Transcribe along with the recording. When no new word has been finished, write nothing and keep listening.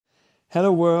Hello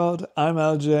world, I'm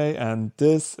LJ and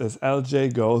this is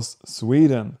LJ Goes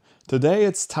Sweden. Today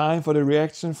it's time for the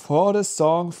reaction for the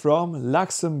song from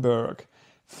Luxembourg.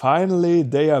 Finally,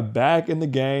 they are back in the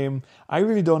game. I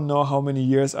really don't know how many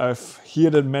years. I've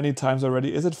heard it many times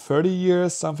already. Is it 30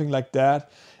 years? Something like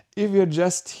that. If you're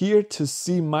just here to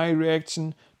see my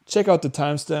reaction, check out the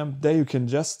timestamp. There you can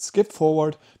just skip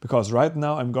forward because right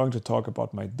now I'm going to talk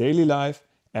about my daily life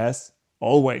as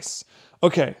always.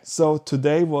 Okay, so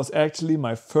today was actually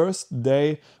my first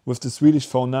day with the Swedish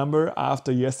phone number.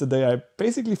 After yesterday, I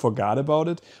basically forgot about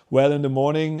it. Well, in the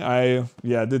morning, I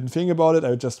didn't think about it.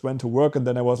 I just went to work and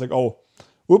then I was like, oh,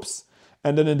 whoops.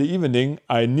 And then in the evening,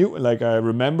 I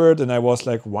remembered and I was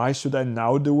like, why should I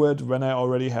now do it when I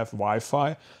already have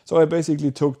Wi-Fi? So I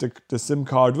basically took the SIM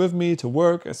card with me to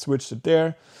work. I switched it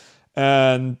there.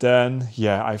 And then,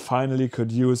 I finally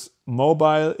could use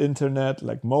mobile internet,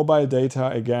 like mobile data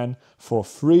again for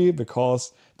free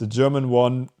because the German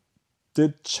one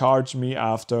did charge me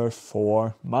after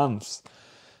 4 months.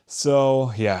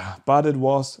 So but it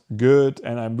was good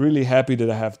and I'm really happy that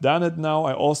I have done it now.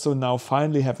 I also now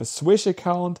finally have a Swish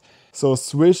account. So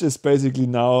Swish is basically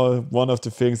now one of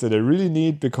the things that I really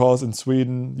need because in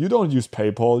Sweden you don't use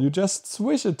PayPal, you just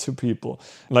swish it to people.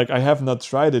 Like I have not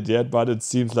tried it yet, but it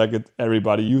seems like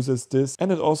everybody uses this and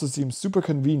it also seems super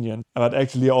convenient. But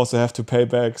actually I also have to pay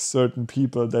back certain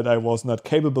people that I was not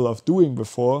capable of doing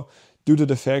before due to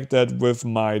the fact that with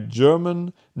my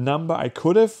German number I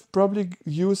could have probably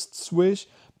used Swish,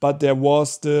 but there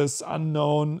was this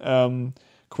unknown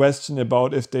question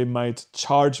about if they might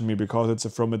charge me because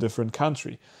it's from a different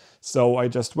country. So I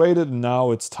just waited and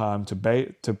now it's time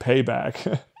to pay back.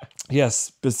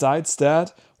 Yes, besides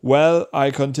that, well, I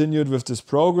continued with this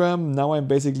program. Now I'm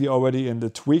basically already in the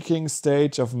tweaking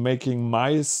stage of making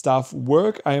my stuff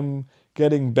work. I'm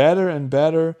getting better and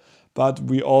better, but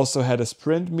we also had a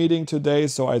sprint meeting today,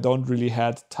 so I don't really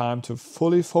had time to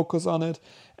fully focus on it.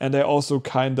 And I also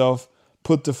kind of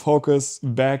put the focus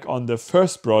back on the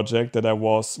first project that I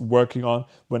was working on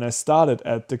when I started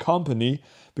at the company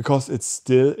because it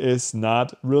still is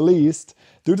not released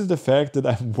due to the fact that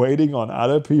I'm waiting on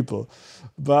other people.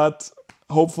 But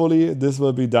hopefully this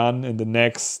will be done in the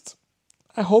next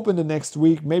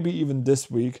week, maybe even this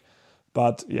week.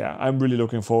 But I'm really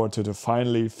looking forward to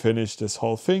finally finish this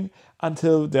whole thing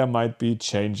until there might be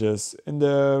changes in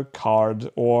the card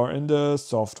or in the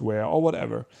software or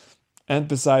whatever. And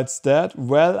besides that,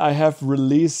 well, I have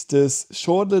released this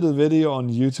short little video on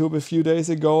YouTube a few days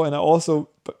ago and I also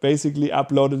basically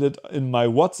uploaded it in my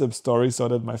WhatsApp story so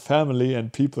that my family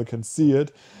and people can see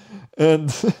it. And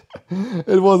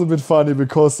it was a bit funny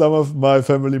because some of my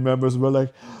family members were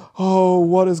like, oh,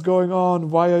 what is going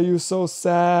on? Why are you so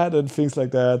sad? And things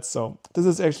like that. So this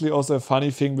is actually also a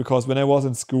funny thing because when I was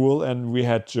in school and we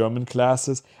had German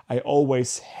classes, I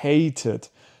always hated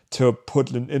to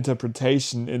put an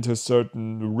interpretation into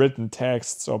certain written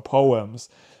texts or poems.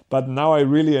 But now I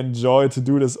really enjoy to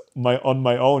do this on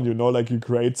my own, like you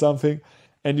create something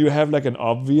and you have like an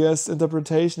obvious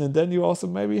interpretation and then you also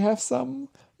maybe have some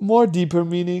more deeper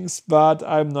meanings, but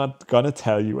I'm not gonna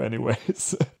tell you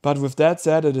anyways. But with that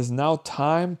said, it is now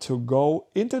time to go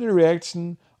into the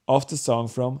reaction of the song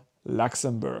from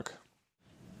Luxembourg.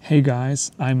 Hey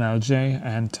guys, I'm LJ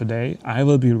and today I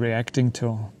will be reacting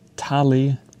to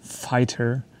Tali,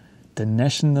 Fighter, the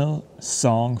national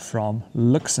song from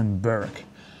Luxembourg.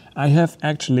 I have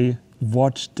actually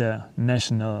watched the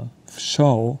national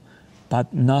show,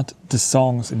 but not the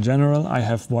songs in general. I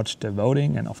have watched the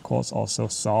voting and of course also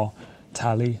saw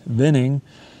Tali winning.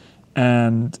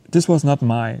 And this was not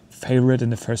my favorite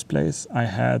in the first place. I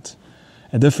had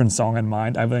a different song in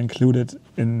mind. I will include it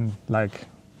in like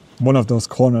one of those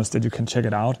corners that you can check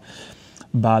it out.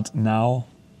 But now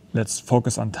let's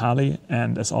focus on Tali,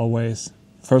 and as always,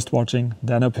 first watching,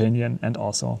 then opinion, and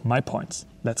also my points.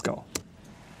 Let's go.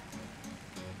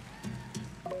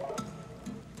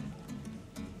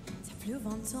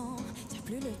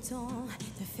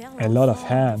 A lot of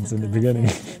hands in the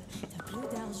beginning.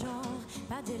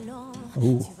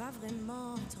 Ooh.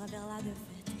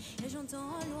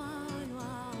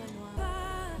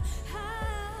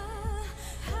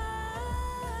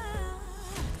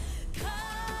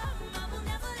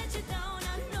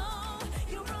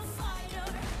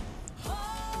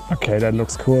 Okay, that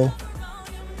looks cool.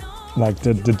 Like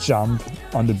the jump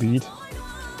on the beat.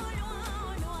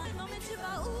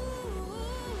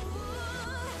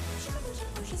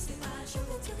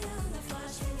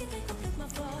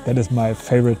 That is my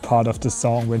favorite part of the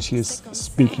song, when she is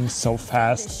speaking so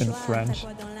fast in French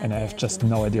and I have just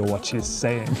no idea what she's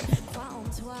saying.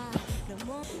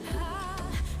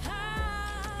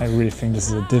 I really think this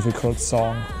is a difficult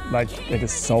song. Like, it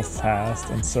is so fast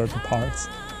in certain parts.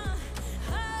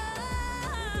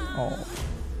 Oh.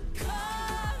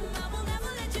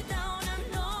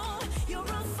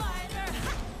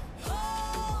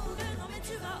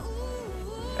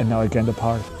 And now again the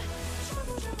part.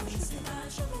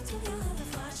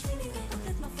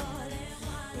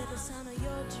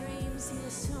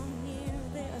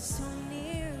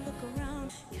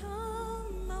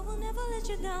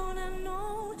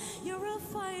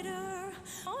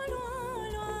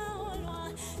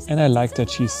 And I like that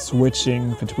she's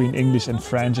switching between English and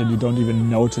French and you don't even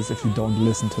notice if you don't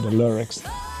listen to the lyrics.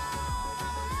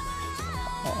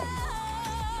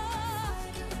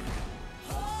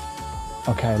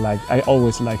 Okay, like I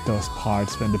always like those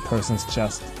parts when the person's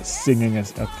just singing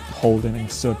as holding a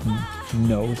certain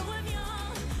note.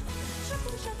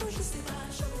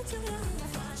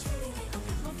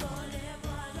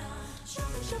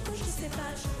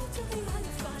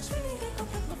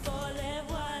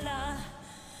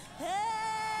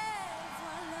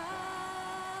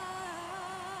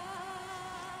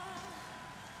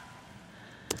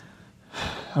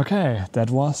 Okay, that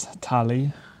was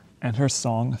Tali and her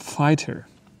song Fighter.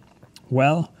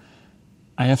 Well,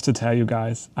 I have to tell you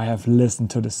guys, I have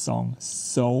listened to this song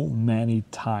so many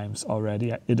times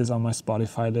already. It is on my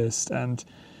Spotify list and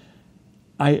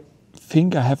I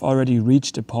think I have already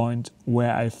reached a point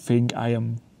where I think I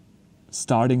am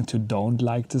starting to don't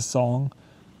like the song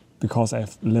because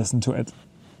I've listened to it,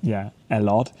 a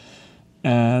lot.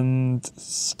 And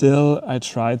still I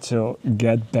try to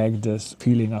get back this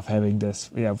feeling of having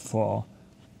this for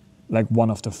like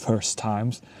one of the first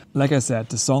times. Like I said,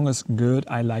 the song is good.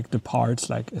 I like the parts,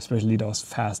 like especially those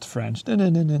fast French. I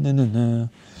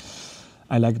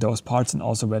like those parts and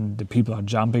also when the people are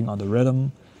jumping on the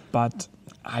rhythm. But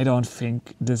I don't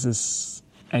think this is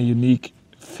a unique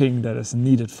thing that is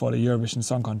needed for the Eurovision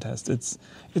Song Contest. It's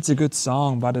a good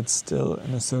song, but it's still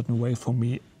in a certain way for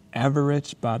me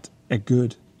average, but a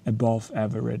good above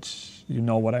average. You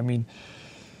know what I mean?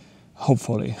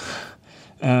 Hopefully.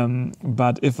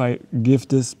 But if I give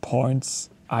this points,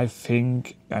 I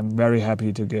think I'm very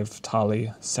happy to give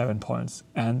Tali 7 points.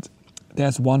 And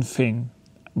there's one thing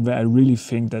where I really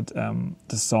think that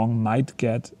the song might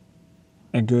get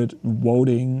a good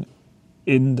voting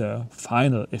in the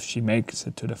final if she makes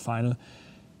it to the final.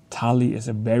 Tali is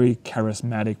a very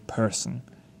charismatic person.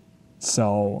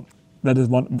 So that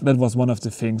was one of the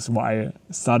things why I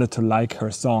started to like her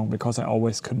song, because I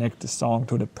always connect the song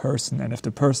to the person, and if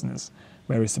the person is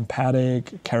very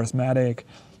sympathetic, charismatic,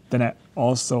 then I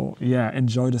also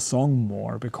enjoy the song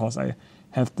more because I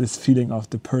have this feeling of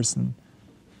the person.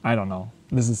 I don't know.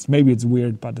 Maybe it's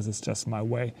weird, but this is just my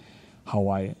way how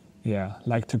I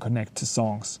like to connect to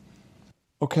songs.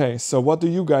 Okay, so what do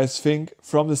you guys think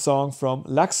from the song from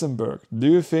Luxembourg? Do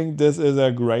you think this is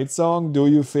a great song? Do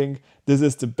you think this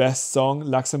is the best song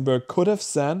Luxembourg could have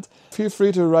sent? Feel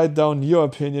free to write down your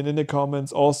opinion in the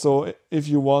comments. Also, if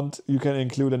you want, you can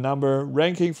include a number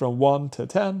ranking from 1 to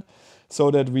 10 so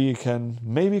that we can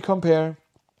maybe compare.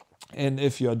 And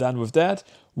if you're done with that,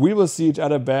 we will see each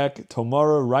other back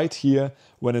tomorrow right here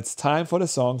when it's time for the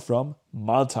song from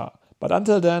Malta. But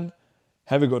until then,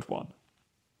 have a good one.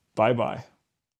 Bye bye.